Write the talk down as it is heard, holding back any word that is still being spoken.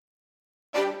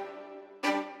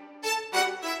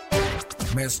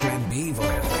Mezcla en vivo.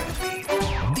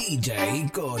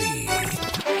 DjKory.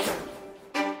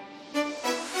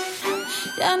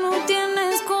 Ya no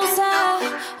tiene excusa.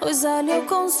 Hoy salió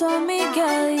con su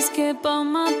amiga. Dice que pa'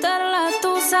 matar la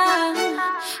tusa.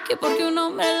 Que porque un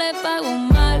hombre le pagó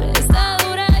mal. Está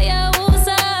dura y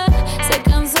abusa. Se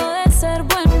cansó de ser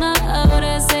buena.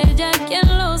 Ahora es ella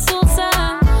quien los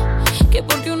usa. Que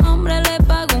porque un hombre le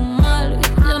pagó mal.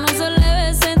 Ya no se le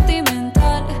ve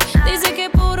sentimental. Dice que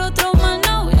por otro más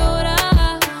no llora.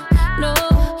 No,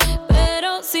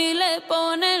 pero si le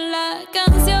ponen la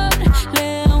canción,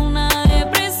 le da una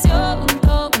depresión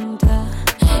tonta.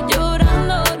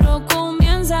 Llorando lo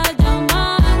comienza a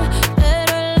llamar,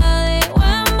 pero él la dejó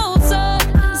en buzón.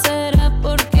 Será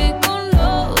porque con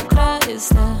otra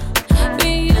está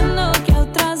fingiendo que a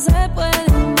otra se puede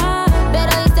amar.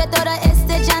 Pero hice todo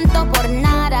este llanto por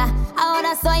nada.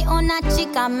 Ahora soy una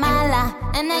chica mala.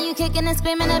 And now you kicking and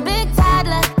screaming a big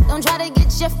toddler. Don't try to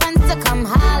get your friends to come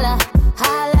holla,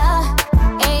 holla.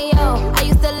 Ayo, I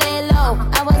used to lay low.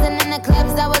 I wasn't in the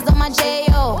clubs, I was on my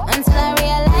J.O. Until I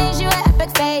realized you were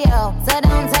epic fail. So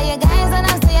don't tell your guys that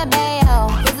I'm still your bayo.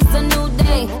 Cause it's a new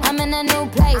day, I'm in a new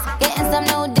place. Getting some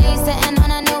new days, sitting on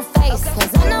a new face.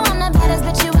 Cause I know I'm the baddest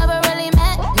bitch you ever really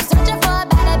met. You searching for a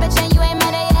better bitch and you ain't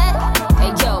met her yet.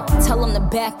 Hey yo, tell him to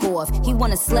back off. He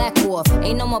wanna slack off.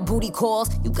 Ain't no more booty calls,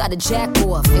 you gotta jack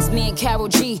off. It's me and Karol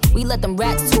G, we let them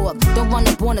racks talk. Don't run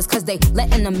up on us cause they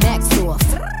letting the max off.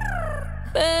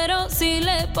 Pero si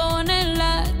le ponen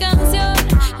la canción,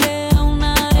 le da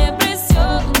una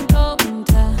depresión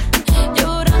tonta.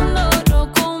 Llorando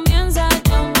lo comienza a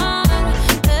llamar,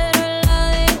 pero él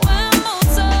la dejó en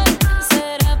buzón.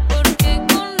 Será porque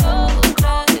con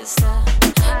otra está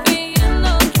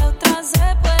fingiendo que a otra se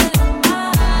puede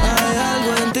amar. Hay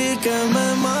algo en ti que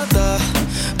me mata,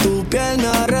 tu piel me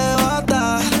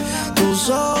arrebata, tus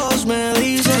ojos me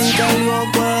dicen que algo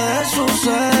puede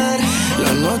suceder.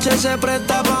 La noche se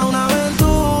presta pa' una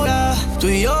aventura, tú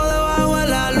y yo debajo de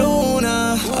la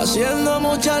luna, haciendo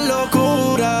muchas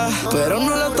locuras, pero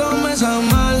no lo tomes a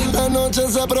mal. La noche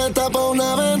se presta pa'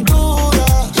 una aventura,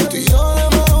 tú y yo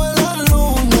debajo de la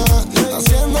luna,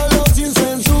 haciéndolo sin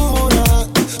censura,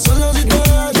 solo si te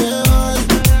dejas llevar.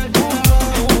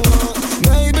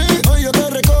 Baby, hoy yo te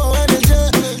recojo en el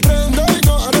jet, prendo y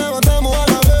nos arrebatamos a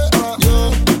la vez.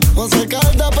 Yo voy a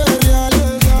sacarte a perrear,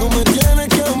 no me tienes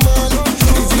que amar.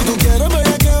 Y si tú quieres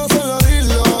bellaqueo, solo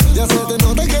dilo. Ya se te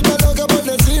nota que estás loca por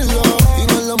decirlo. Y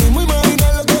no es lo mismo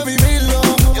imaginarlo que vivirlo.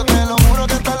 Yo te lo juro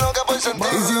que estás loca por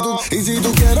sentirlo. Y si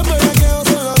tú quieres bellaqueo,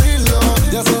 solo dilo.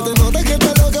 Ya se te nota que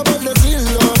estás loca por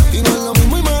decirlo. Y no es lo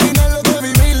mismo imaginarlo que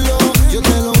vivirlo. Yo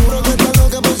te lo juro que estás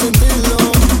loca por sentirlo.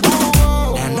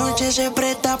 La noche se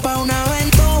presta pa' una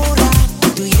aventura,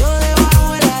 tú y yo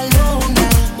debajo de la luna,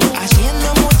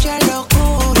 haciendo mucha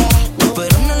locura,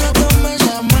 pero no lo tomes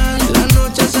a mal. La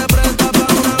noche se presta pa'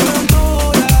 una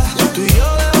aventura, tú y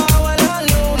yo debajo de la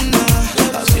luna,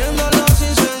 haciéndolo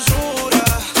sin censura,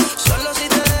 solo si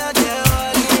te dejas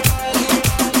llevar.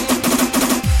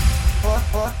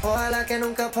 Ojalá que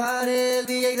nunca pare el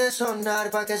DJ de sonar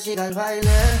pa' que siga el baile.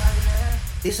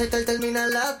 Dice que él termina a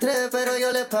las 3, pero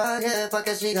yo le pagué pa'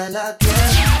 que siga a las 10.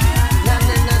 La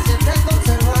nena se está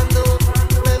conservando,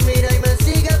 me mira y me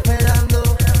sigue esperando.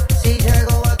 Si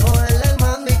llego a cogerle el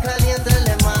mando y caliente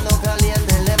le mando,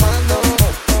 caliente le mando.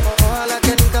 Ojalá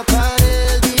que nunca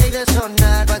pare el DJ de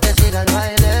sonar pa' que siga el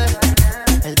baile.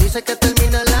 Él dice que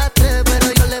termina a las 3,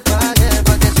 pero yo le pagué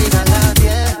pa' que siga a las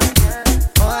 10.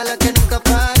 Ojalá que nunca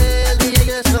pare el DJ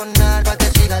de sonar pa' que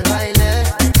siga el baile.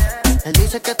 Él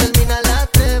dice que termina a las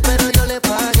 3, pero yo le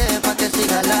pagué pa' que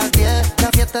siga a las 10. La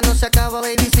fiesta no se acaba,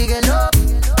 baby, síguelo.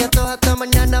 Que esto hasta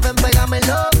mañana, ven,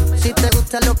 pégamelo. Si te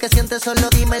gusta lo que sientes, solo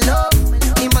dímelo.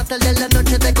 Y más tarde en la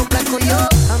noche te complazco yo.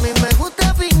 A mí me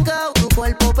gusta pingao, tu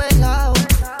cuerpo pegado,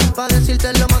 pa'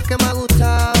 decirte lo más que me ha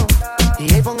gustado.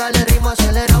 Y ahí póngale ritmo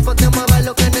acelerado pa' que mueva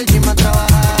lo que en el gym ha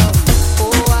trabajado.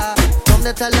 ¿Dónde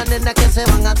están las nenas que se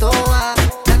van a todas?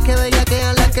 Las que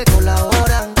bellaquean, las que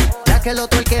colaboran, que lo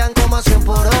tuerquean como a 100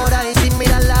 por hora y sin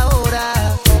mirar la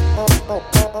hora.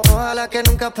 Ojalá que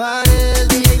nunca pare el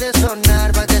DJ de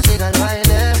sonar pa' que siga el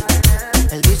baile.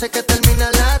 Él dice que termina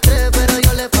a las 3, pero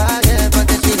yo le pagué pa'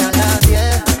 que siga a las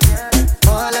 10.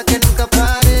 Ojalá que nunca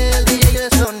pare el DJ de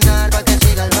sonar pa' que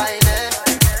siga el baile.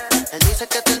 Él dice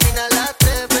que termina a las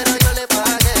 3, pero yo le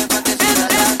pagué pa' que siga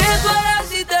a las 10. Eso era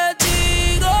si te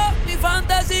digo, mi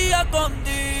fantasía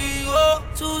contigo.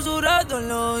 Susurrando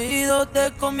el oído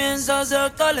te comienzas a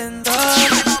calentar.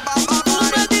 Tú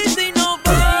me dices y nos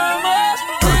vamos,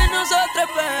 que nosotros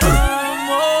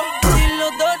esperamos. Si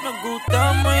los dos nos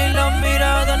gustamos y las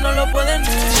miradas no lo pueden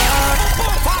negar.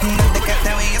 Desde que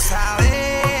te vi yo sabía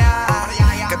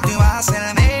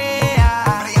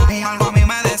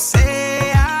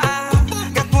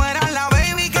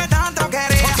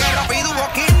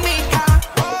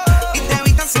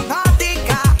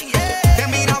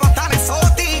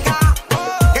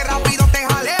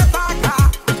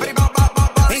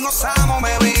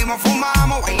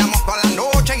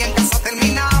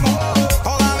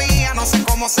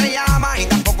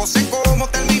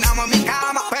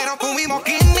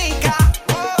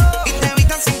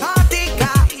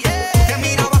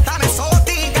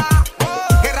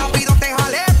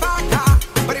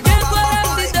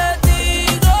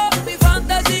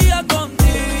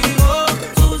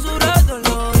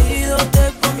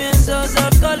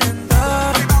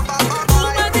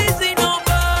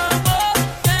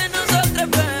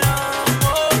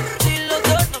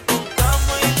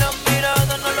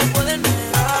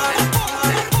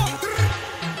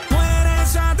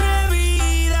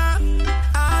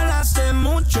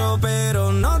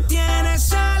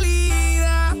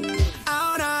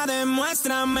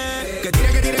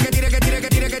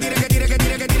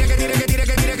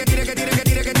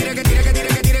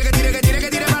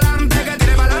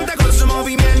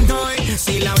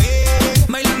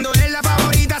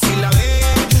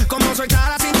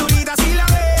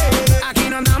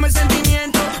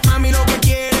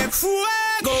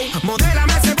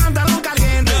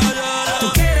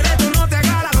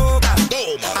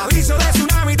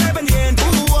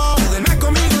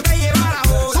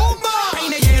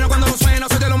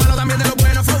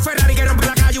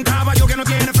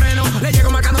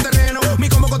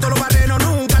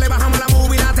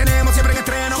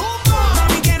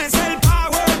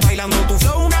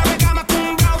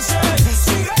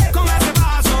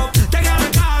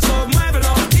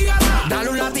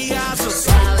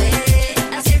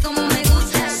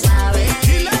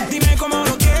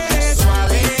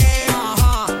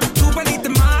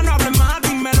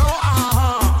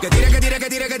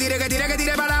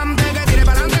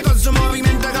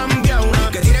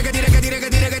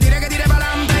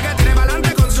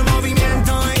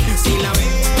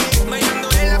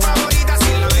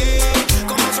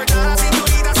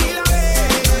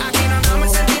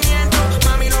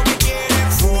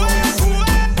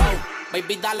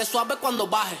cuando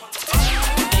baje.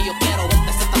 Que yo quiero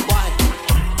verte ese tatuaje.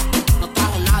 No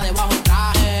trajo nada debajo el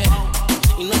traje.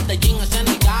 Y no es de jean, ese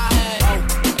nalgaje.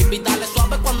 Baby, dale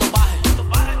suave cuando baje.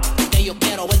 Que yo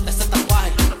quiero verte ese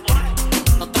tatuaje.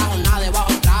 No trajo nada debajo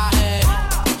el traje.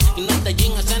 Y no es de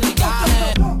jean, ese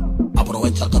nalgaje.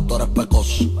 Aprovecha que tú eres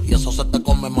pecoso y eso se te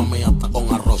come, mami, hasta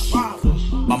con arroz.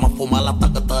 Vamos a fumar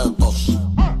hasta que te des tos.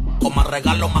 Como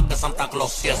regalo más que Santa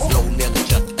Claus. Yes, slowly and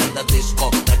check in the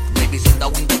discotheque. Baby, sit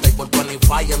down in the table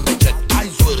 25 and the check.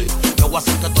 Ay, sweetie, yo voy a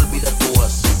hacer que te olvides tu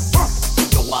ex.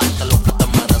 Yo voy a darte lo que te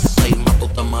mereces y más tú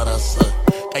te mereces.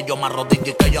 Que yo me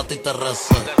arrodille y que yo a ti te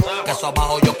rece. Que eso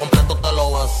abajo yo completo te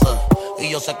lo besé.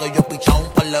 Y yo sé que yo he pichado un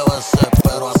par de veces,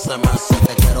 pero hace meses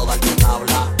que quiero darte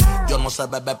tabla. Yo no sé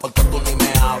beber porque tú ni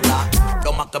me hablas.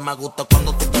 Lo más que me gusta es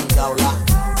cuando tú te endiablas.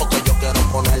 Porque yo quiero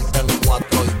ponerte en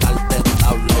cuatro y darte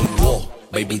tabla. Y wow,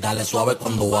 baby, dale suave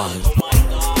cuando baje.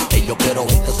 Y yo quiero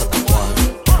verte ese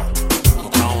tatuaje. No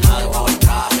trajo nada debajo del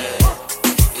traje.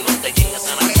 Y no te llegues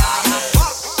en el viaje.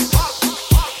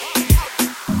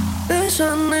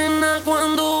 Esa nena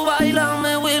cuando baila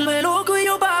me vuelve loco y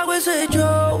yo pago ese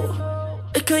show.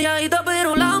 Es que ella está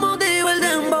pero la motiva el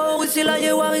dembow. Y si la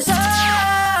llevo a besar,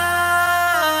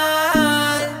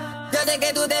 yo sé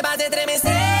que tú te vas a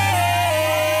estremecer.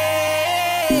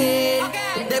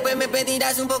 Después me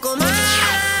pedirás un poco más.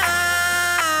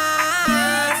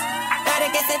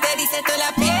 Haré que se te erice toda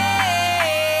la piel.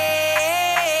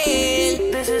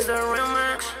 This is the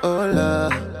remix. Hola,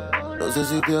 no sé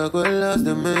si te acuerdas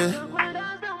de mí.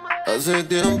 Hace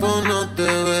tiempo no te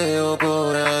veo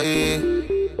por ahí.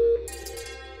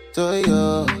 Soy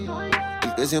yo,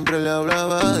 el que siempre le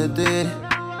hablaba de ti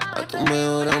a tu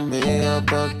mejor amiga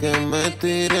pa' que me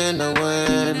tire la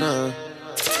buena.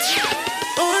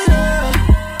 Hola,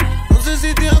 no sé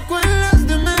si te acuerdas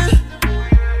de mí.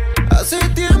 Hace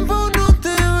tiempo no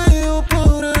te veo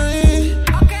por ahí.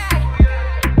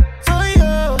 Soy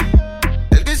yo,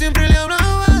 el que siempre le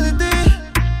hablaba de ti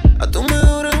a tu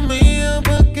mejor amiga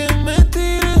pa' que me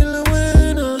tire la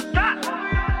buena.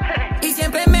 Y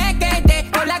siempre me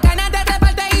quedé con la ganas de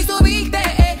atraparte y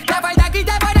subirte. La falda que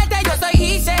te ponerte yo soy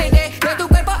ICD. De tu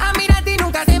cuerpo a mirarte y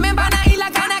nunca se me embana. Y la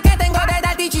ganas que tengo de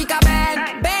darte, chica,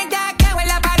 ven. Ven ya que en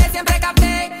la pared siempre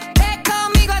capté. Ven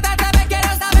conmigo, otra vez quiero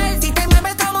saber. Si te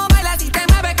mueves como bailas, si te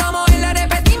mueves como él, lo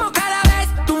repetimos cada vez.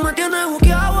 Tú me tienes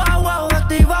buqueado, wow, wow,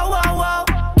 activado, wow, wow.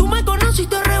 Tú me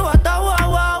conociste arrebatado, wow,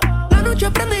 wow. La noche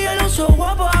prendí y los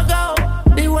ojos apagados.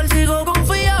 Igual sigo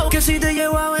confiado que si te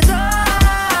llevo a besar.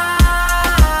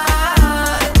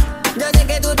 Yo sé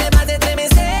que tú te vas a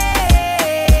estremecer.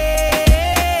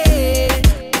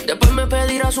 Después me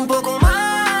pedirás un poco más.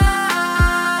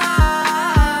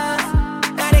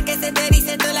 Haré que se te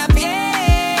erice toda la piel.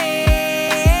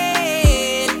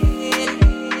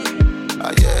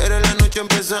 Ayer en la noche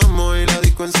empezamos y la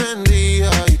disco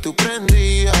encendía y tú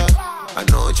prendías.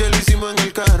 Anoche lo hicimos en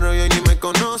el carro y hoy ni me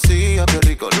conocía. Qué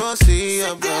rico lo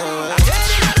hacía, bebé. Ayer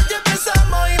en la noche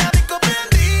empezamos y la disco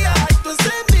prendía y tú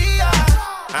encendías.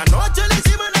 Anoche lo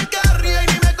hicimos en el carro y hoy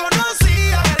ni me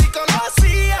conocía. Qué rico lo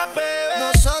hacía,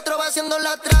 bebé. Nosotros va haciendo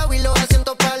la traba y los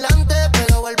asientos pa'lante,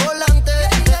 pegado al volante.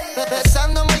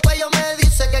 Besándome el cuello me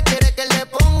dice que quiere que le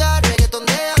ponga reggaetón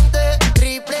de antes.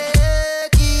 Triple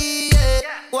X,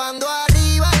 cuando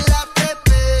arriba en la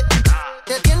PP.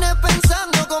 Te tienes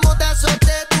pensando cómo te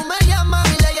azoté. Tú me llamas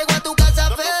y le llego a tu casa,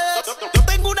 fe. Yo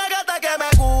tengo una gata que me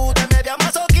gusta, media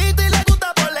masoquita y le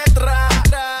gusta por letra.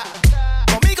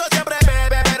 Conmigo siempre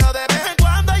bebe, pero de vez en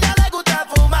cuando a ella le gusta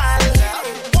fumar.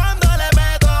 Cuando le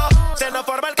meto, se nos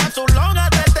forma el capsulón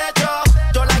hasta el techo.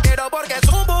 Yo la quiero porque es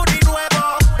un booty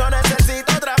nuevo. No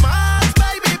necesito otra más,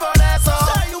 baby, por eso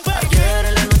soy un baby. Ayer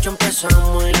en la noche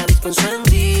empezamos y la disco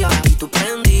encendía y tú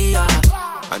prendías.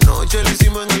 Anoche lo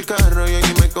hicimos en el carro y hoy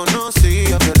ni me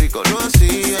conocía. Qué rico lo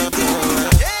hacía, bebé.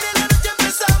 Ayer en la noche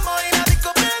empezamos y la disco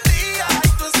prendía y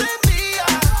tú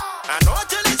encendías.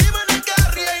 Anoche lo hicimos en el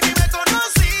carro y hoy ni me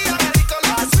conocía. Qué rico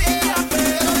lo hacía,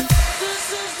 bebé.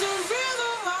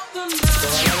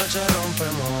 Toda la noche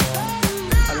rompemos,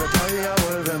 al otro día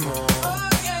volvemos.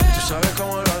 Tú sabes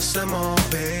cómo lo hacemos,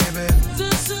 baby.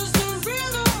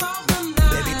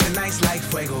 Baby, tonight's like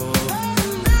fuego.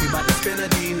 We bout to spend the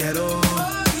dinero.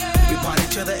 We party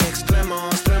to the extremo,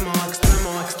 extremo,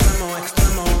 extremo, extremo,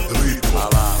 extremo. Arriba,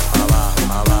 arriba,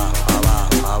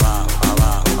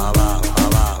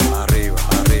 arriba,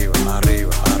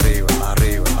 arriba, arriba,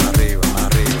 arriba, arriba,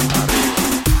 arriba.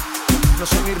 No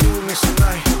soy ni Ruben ni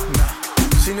Sonai,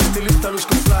 sin estilista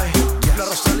luzco fly. La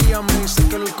Rosalía me dice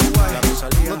que luzco guay.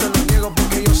 No te lo niego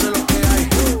porque yo sé lo que hay.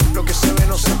 Lo que se ve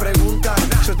no se pregunta.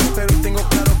 Yo te espero y tengo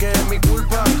claro que es mi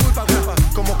culpa.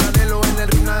 Como Canelo en el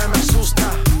ring nadie me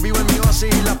asusta. Vivo en mi hora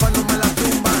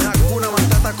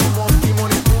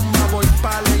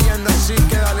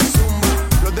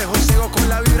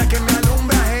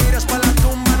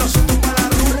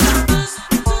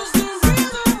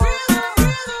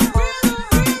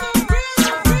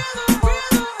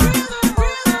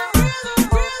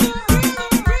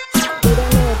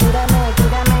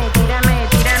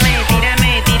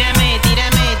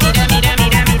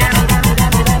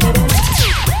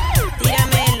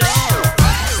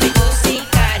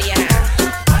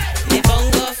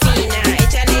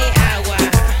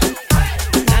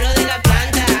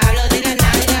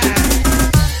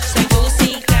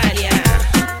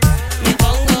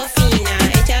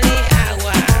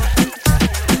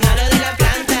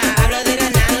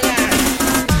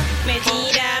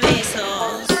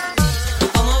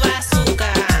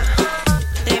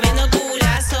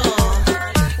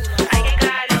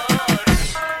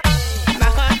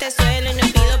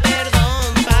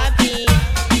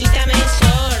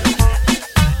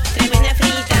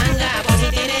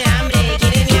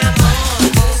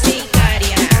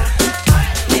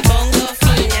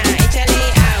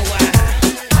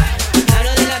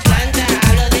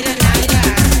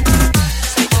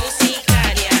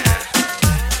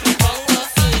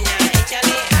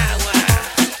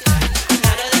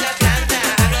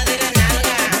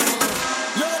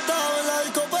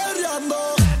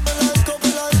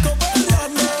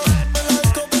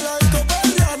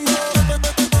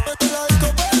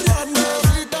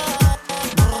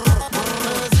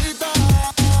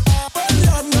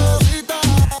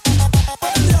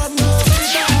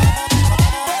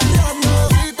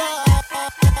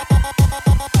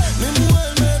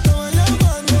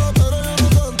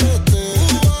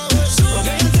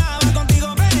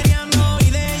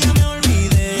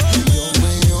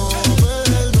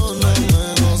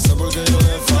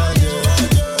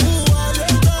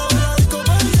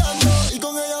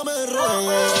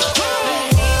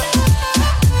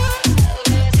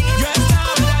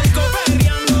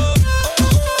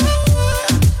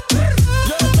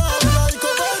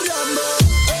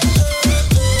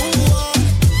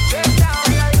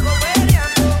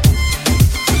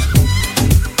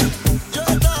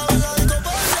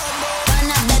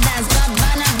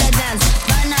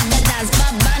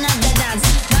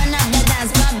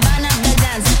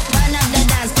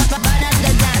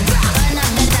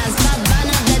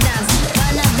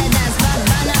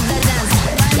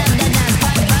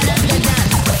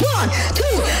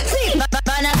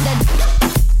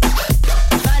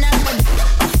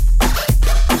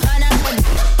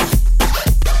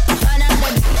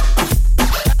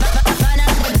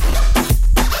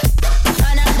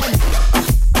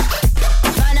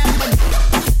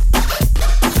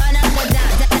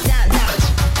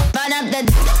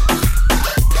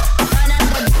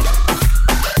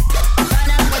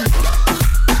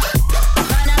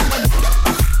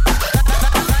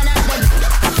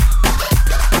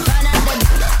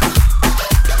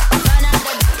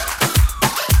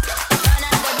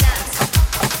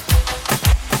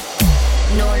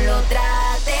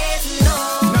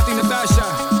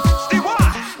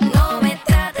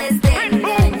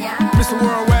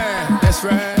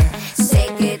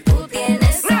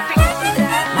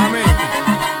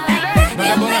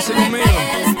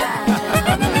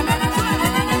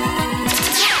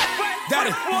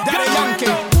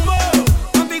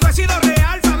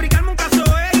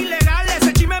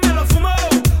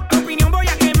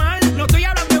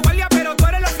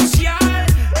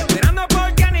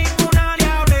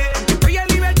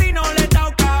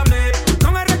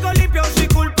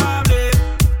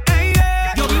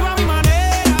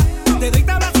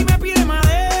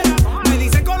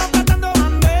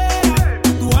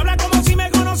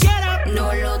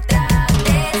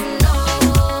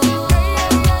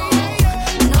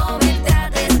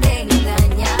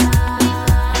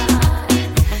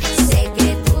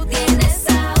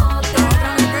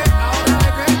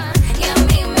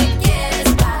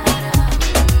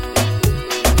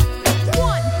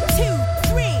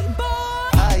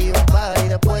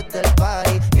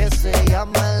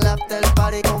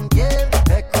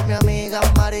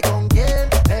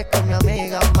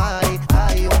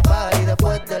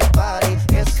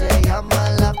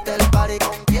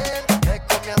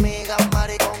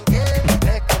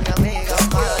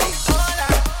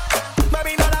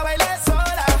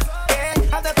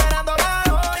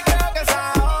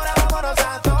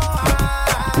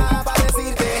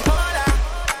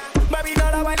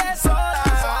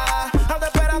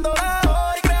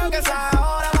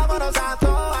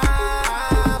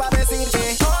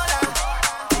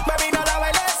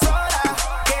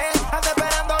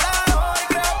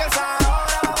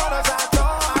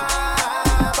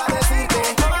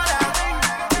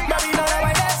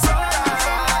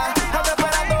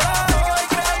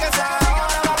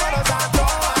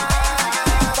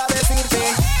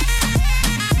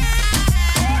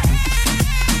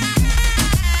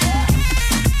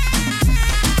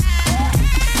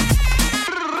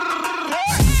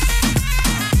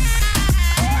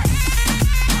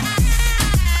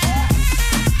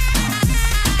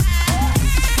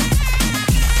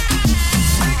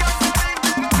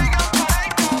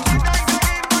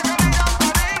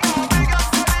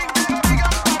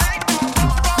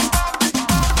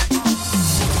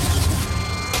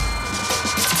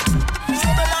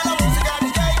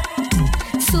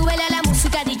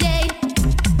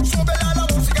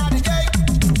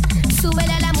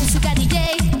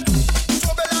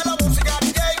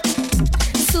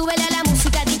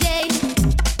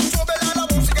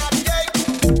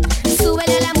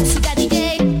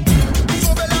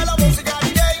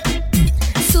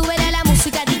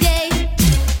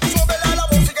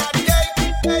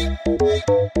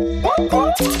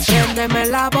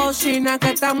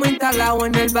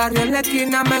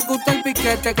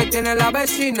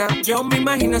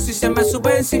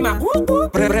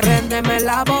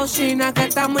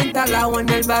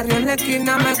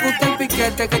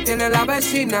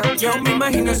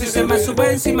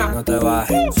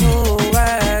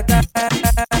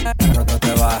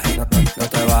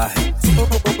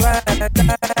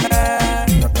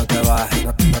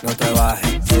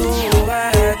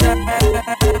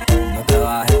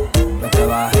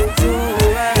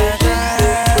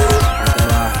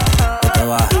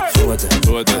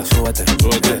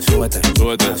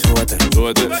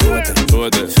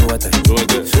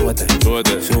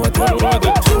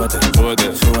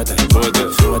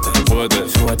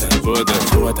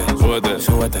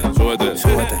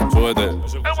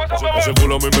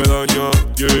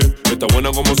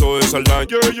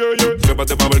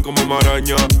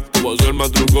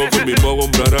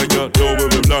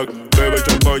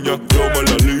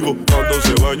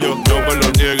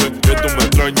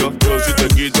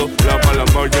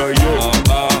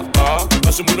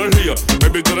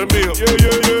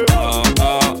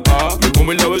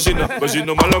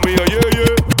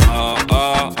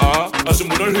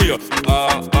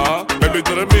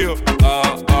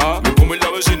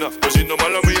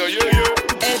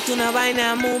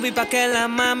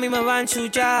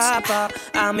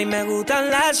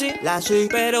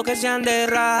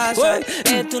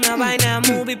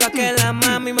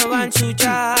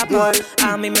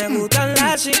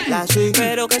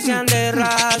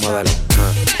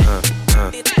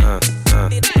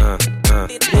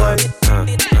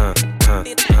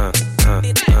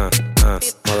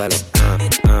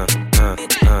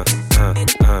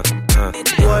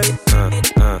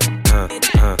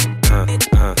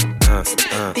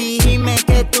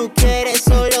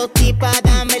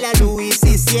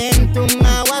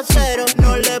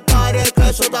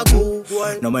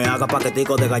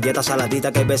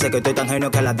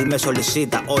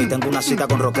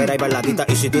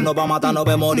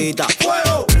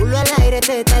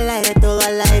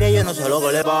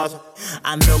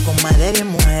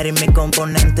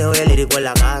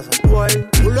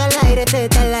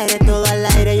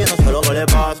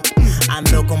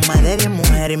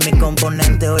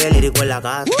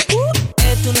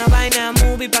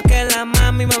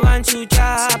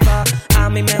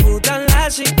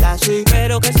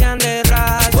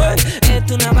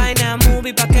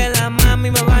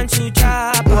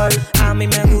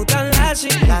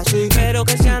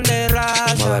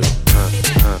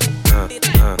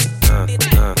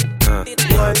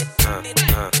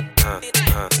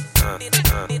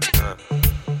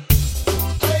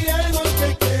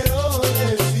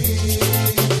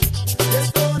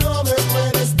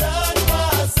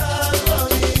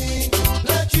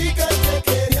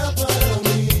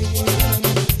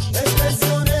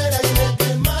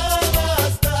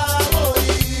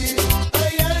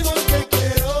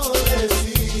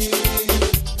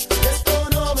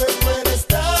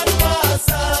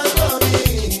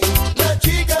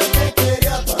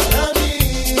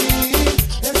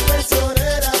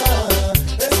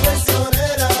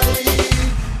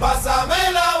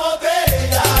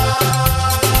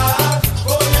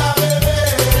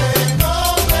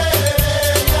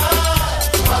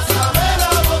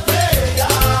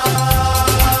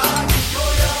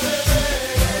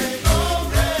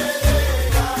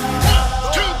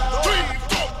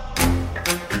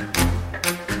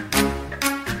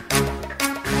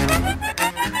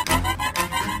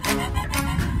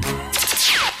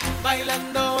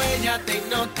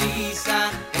hipnotiza,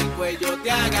 el cuello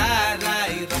te agarra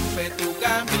y rompe tu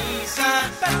camisa.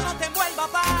 Pero no te envuelva,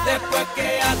 pa. Después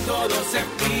que a todos se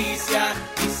envicia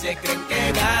y se creen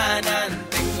que ganan,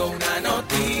 tengo una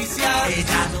noticia.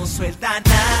 Ella no suelta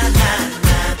nada,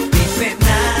 dice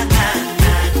nada,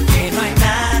 que no hay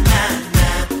nada.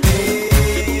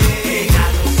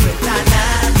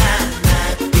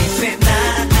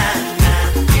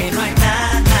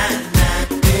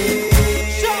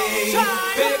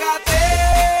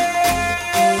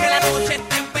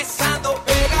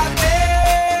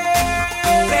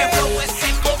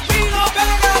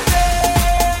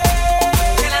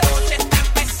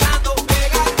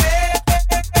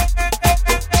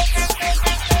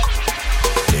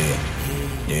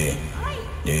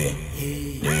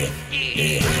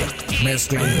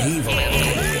 Mezcla en vivo,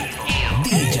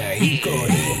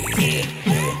 DjKory.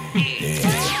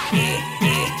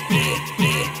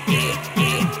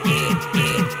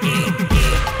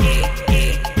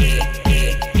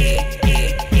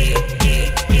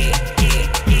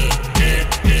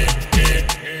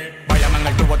 Báilame en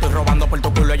el tubo, estoy robando por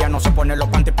tu culo. Ella no se pone los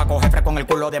panties pa' coger fresco con el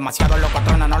culo. Demasiado los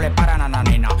patronas no le paran a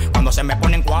nanina. Cuando se me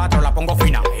ponen cuatro la pongo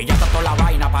fina. Ella está toda la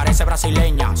vaina, parece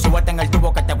brasileña. Súbete en el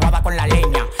tubo que te guada con la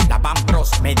leña. La Van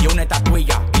Bros me dio una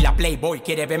estatuilla y la Playboy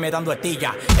quiere verme dando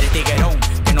estilla. El tiguerón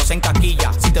que no se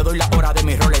encaquilla. Si te doy la hora de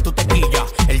mis roles, tú te quillas.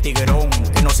 El tiguerón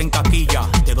que no se encaquilla.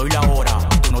 Te doy la hora,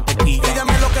 tú no te quillas.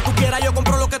 Pídeme lo que tú quieras, yo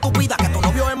compro lo que tú pidas. Que tu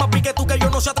novio es más pique tú que yo,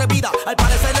 no sea atrevida. Al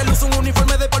parecer él usa un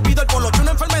uniforme de por vida. El poloche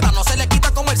una enfermedad, no se le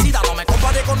quita como el SIDA. No me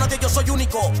comparé con nadie, yo soy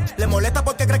único. Le molesta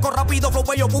porque crezco rápido, flow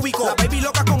bello cúbico. La baby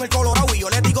loca con el colorado y yo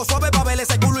le digo suave pa' verle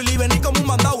ese culo y le venir como un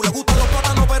mandao. Le gustan los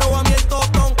plátanos, pero a mí el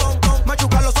tostón,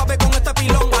 machucarlo suave con este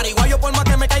pilón. Pariguayo por más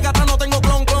que me caiga atrás no tengo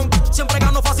clon. Siempre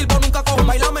gano fácil por nunca cojo.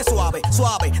 Bailame suave,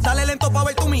 suave, dale lento pa'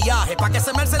 ver tu millaje, pa' que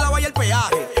se me la vaya el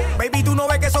peaje. Baby, tú no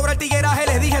ves que sobre el tigueraje.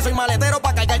 Les dije, soy maletero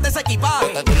pa' cargarte ese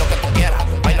equipaje. Yo te doy lo que tú quieras,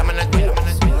 bailame en el tubo. Yo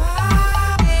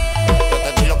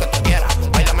te doy lo que tú quieras,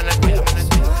 bailame en el tubo. Ella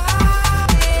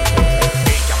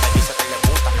me dice que le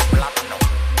gustan los plátanos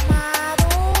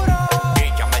maduros.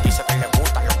 Ella me dice que le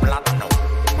gustan los plátanos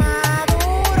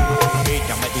maduros.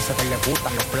 Ella me dice que le gustan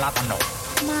los plátanos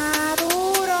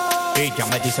maduros. Ella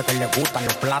me dice que le gustan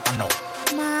los plátanos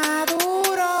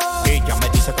maduros. Ella me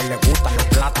dice que le gustan los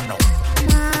plátanos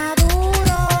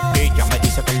maduros. Ella me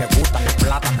dice que le gustan los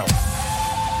plátanos.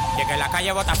 Llegué a la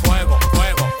calle, bota fuego,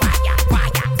 fuego, falla,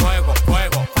 falla, fuego,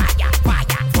 fuego, falla,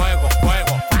 falla, fuego,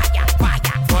 fuego, falla,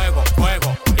 falla, fuego,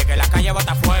 fuego. Llegué a la calle,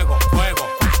 bota fuego, fuego,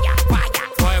 falla, falla,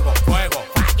 fuego, fuego,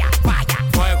 falla, falla,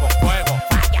 fuego, fuego,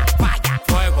 falla, falla,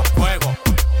 fuego, fuego.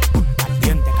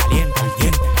 Caliente, caliente,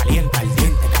 caliente, caliente,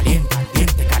 caliente, caliente,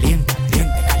 caliente, caliente,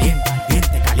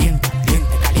 caliente, caliente, caliente,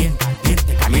 caliente,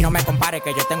 caliente. A mí no me compare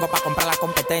que yo tengo pa' comprar la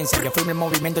competencia. Yo firmo el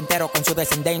movimiento entero con su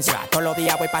descendencia. Todos los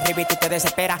días voy para arriba y tú te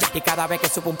desesperas. Y cada vez que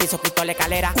subo un piso quito la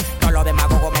escalera. Todos los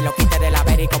demagogos me lo quite de la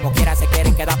vera. Y como quiera se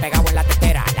quieren quedar pegados en la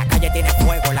tetera. La calle tiene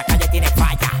fuego, la calle tiene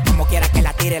falla. Como quiera que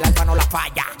la tire, el alfa no la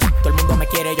falla. Todo el mundo me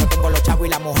quiere, yo tengo los chavos. Y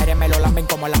las mujeres me lo lamben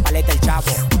como la paleta del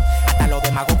chavo. Hasta los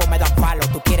demagogos me dan palo.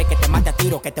 Tú quieres que te mate a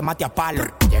tiro, que te mate a palo.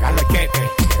 Llegan los cheques,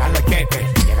 llegan los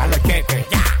cheques, llegan los cheques.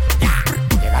 Ya, ya.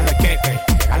 Llegan los cheques,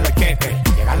 llegan los cheques,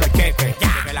 llegan los cheques.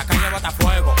 Ya. Que la calle bota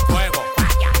fuego, fuego.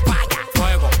 Falla, falla,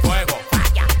 fuego, fuego.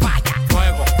 Falla, falla,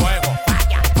 fuego, fuego.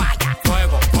 Falla, falla,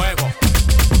 fuego, fuego.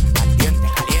 Caliente,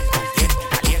 caliente, caliente,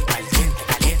 caliente,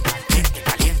 caliente, caliente,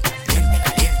 caliente,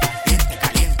 caliente, caliente,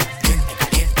 caliente, caliente,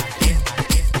 caliente,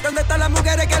 caliente. ¿Dónde están las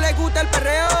mujeres que les gusta el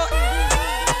perreo?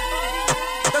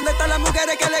 ¿Dónde están las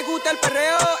mujeres que les gusta el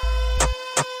perreo?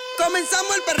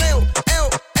 Comenzamos el perreo. Eo,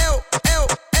 eo, eo,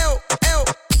 eo, eo.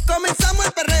 Comenzamos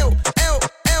el perreo. Eo,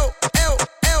 eo, eo,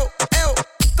 eo, eo.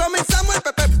 Comenzamos el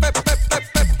perreo. Eo.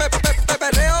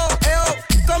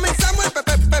 Comenzamos el perreo.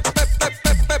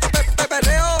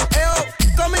 Eo.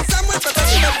 Comenzamos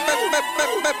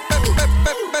el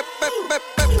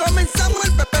comenzamos el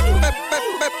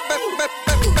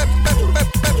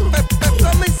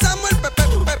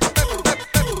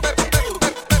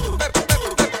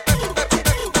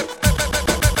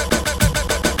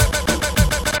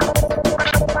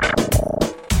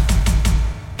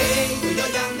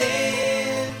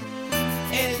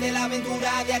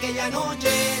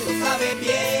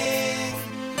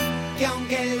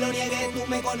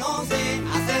conoce,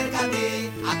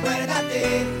 acércate,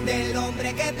 acuérdate del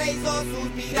hombre que te hizo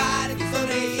suspirar, te hizo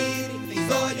reír, te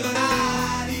hizo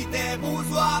llorar y te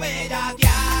puso a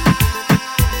bellaquear.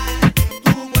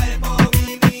 Tu cuerpo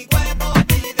mi cuerpo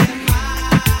pide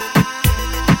más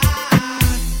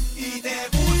y te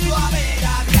puso a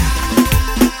bellaquear.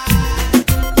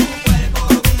 Tu cuerpo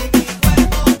mi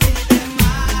cuerpo pide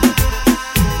más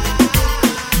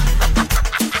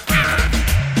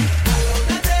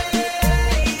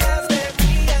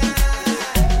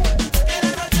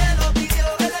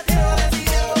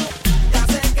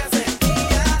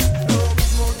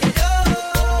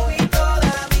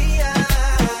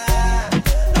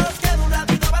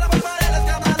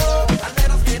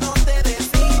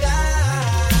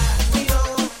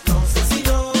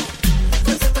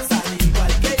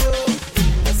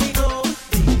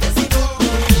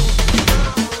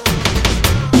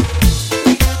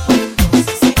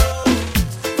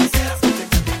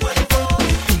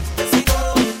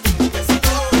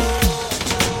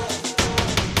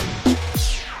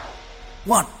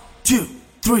 1, 2,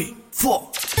 3,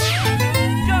 4.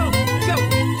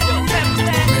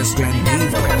 Mezcla en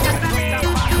vivo.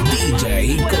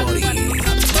 DjKory.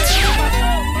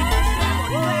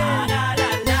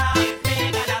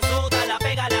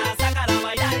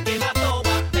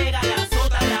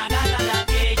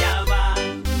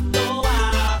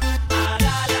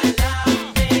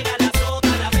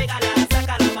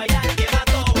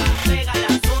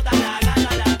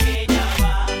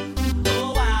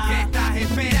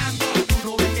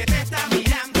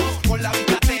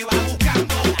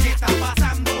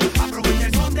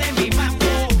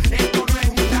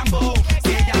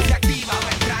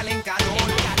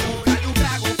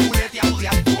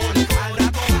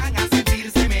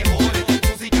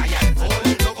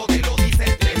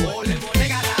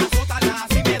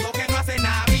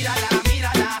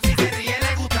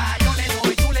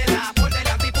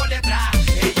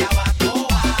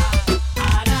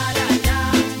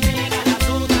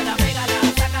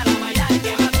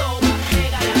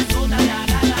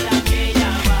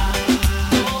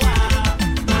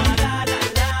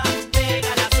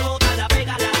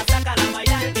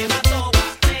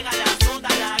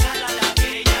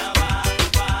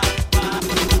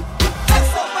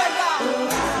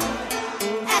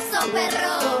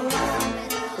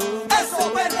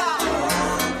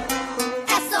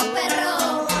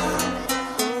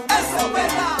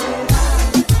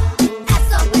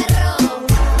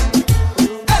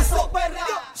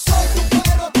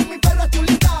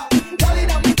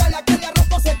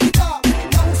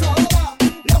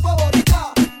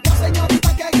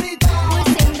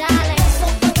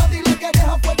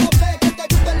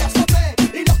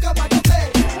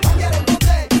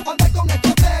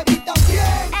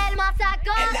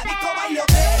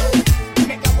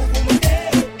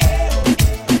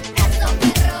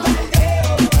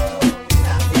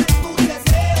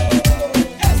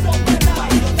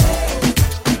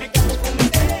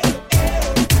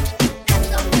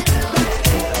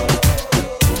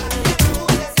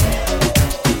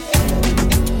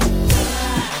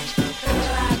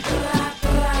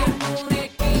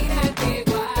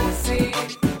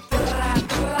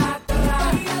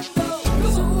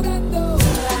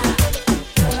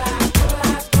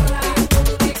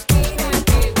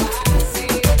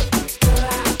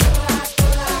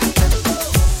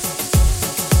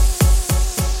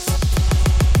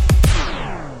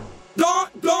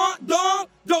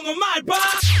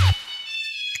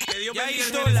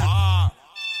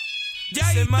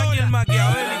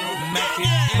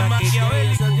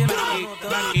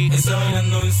 Está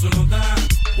bailando en su nota.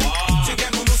 Chequea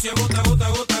como se agota, gota,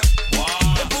 gota.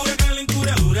 Es pura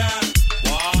calentura dura.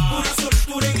 Pura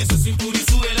soltura en esa cintura y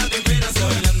sube la temperatura. Está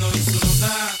bailando en su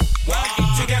nota.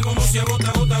 Chequea como se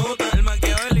agota, gota, gota. El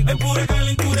maquiavélico. Es pura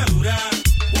calentura dura.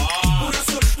 Pura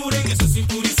soltura en esa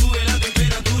cintura y sube la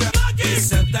temperatura.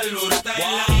 Esa tal lora está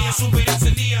en la línea super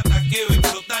encendida. Ataque y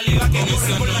explota, le va que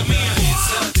corre por la mía.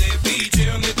 Esa de piche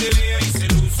donde te vea y se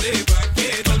luce pa'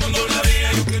 que todo el mundo la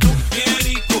vea. Yo que no quiero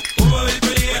rico, o va a haber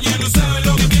pelea. Ya no saben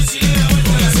lo que piensa y le da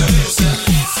vuelta la cabeza.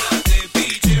 Esa de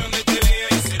piche donde te vea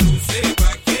y se luce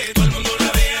pa' que todo el mundo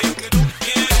la vea. Yo que no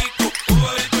quiero rico, o va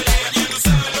a haber pelea. Ya no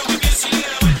saben lo que piensa y le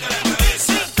da vuelta la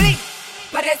cabeza.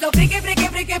 Por eso friki, friki,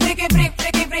 friki, friki, friki,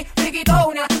 friki, friki,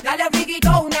 frikitona, dale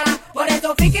frikitona. Por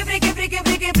eso friki, friki, friki,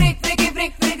 friki, friki, friki,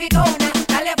 friki, frikitona,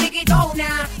 dale frikitona.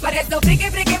 Por eso friki,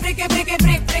 friki, friki, friki,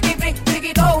 friki, friki, friki,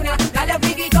 frikitona, dale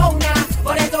frikitona.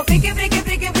 Por eso friki, friki,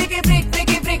 friki, friki, friki,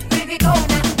 friki, friki,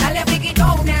 frikitona, dale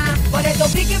frikitona. Por eso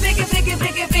friki, friki, friki,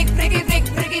 friki, friki, friki,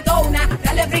 friki, frikitona,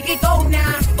 dale frikitona.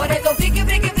 Por eso friki,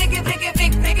 friki, friki, friki,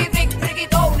 friki, friki, friki,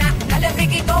 frikitona, dale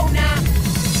frikitona.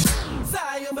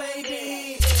 Zion,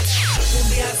 baby. Un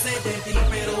día sé de ti,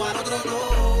 pero al otro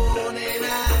no,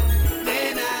 nena.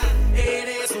 Nena,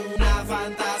 eres una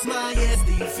fantasma y es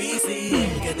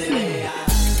difícil que te vea.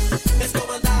 Es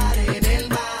como andar en el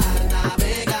mar,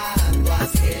 navegando a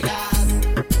ciegas.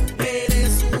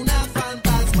 Eres una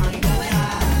fantasma y no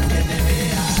dejas que te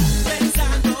vea.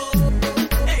 Pensando,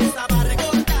 estaba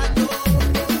recordando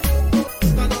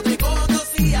cuando te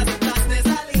conocías antes de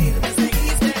salir, me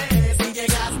seguiste y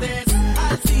llegaste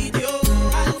al sitio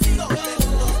donde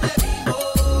juntos te vimos.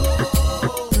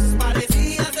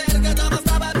 Parecía ser que todo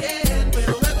estaba bien,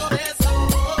 pero luego de eso,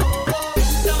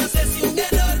 no sé si un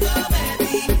error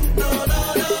cometí. No,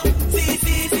 sí,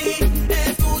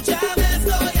 escúchame,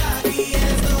 estoy aquí.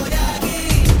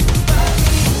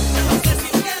 No sé si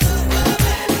un error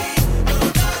cometí. No,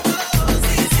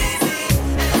 sí,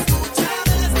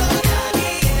 escúchame, estoy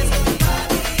aquí.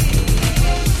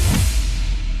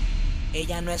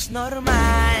 Ella no es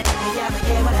normal, ella me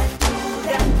lleva a la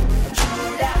altura.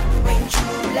 Chula, ven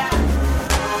chula.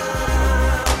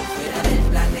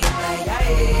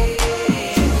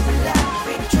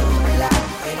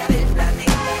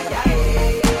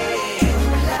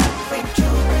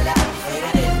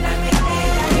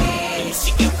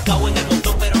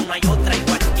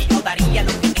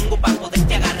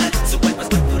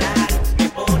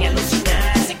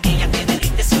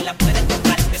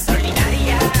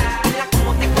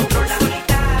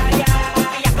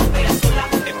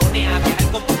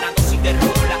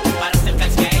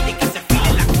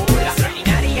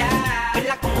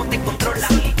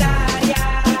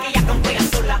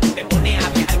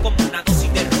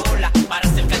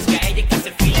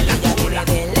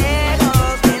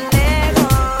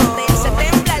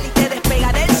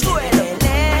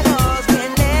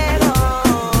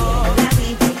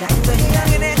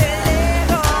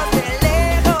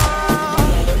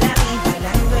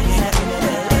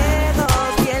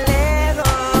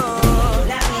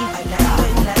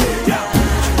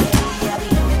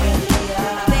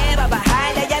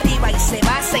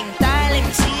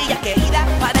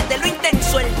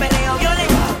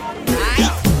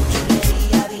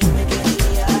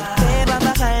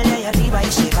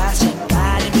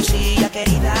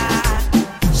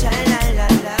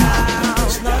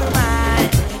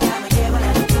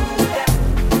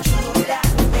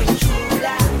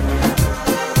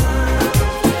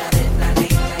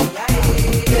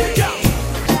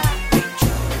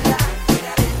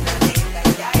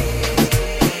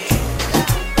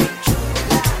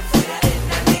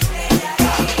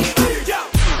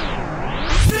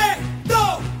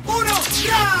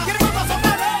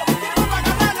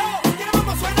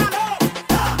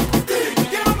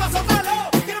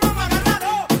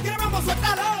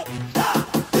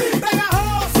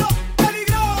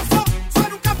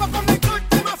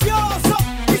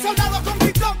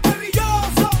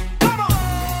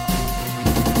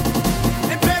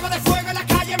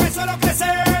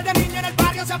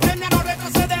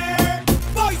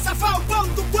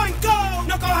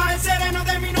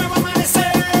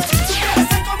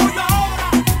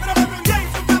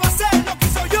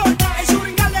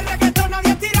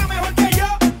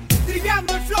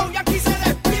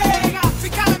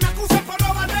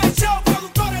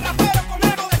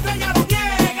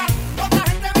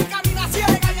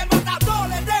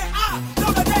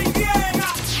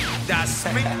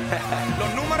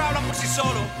 Los números hablan por sí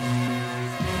solos.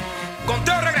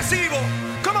 Conteo regresivo.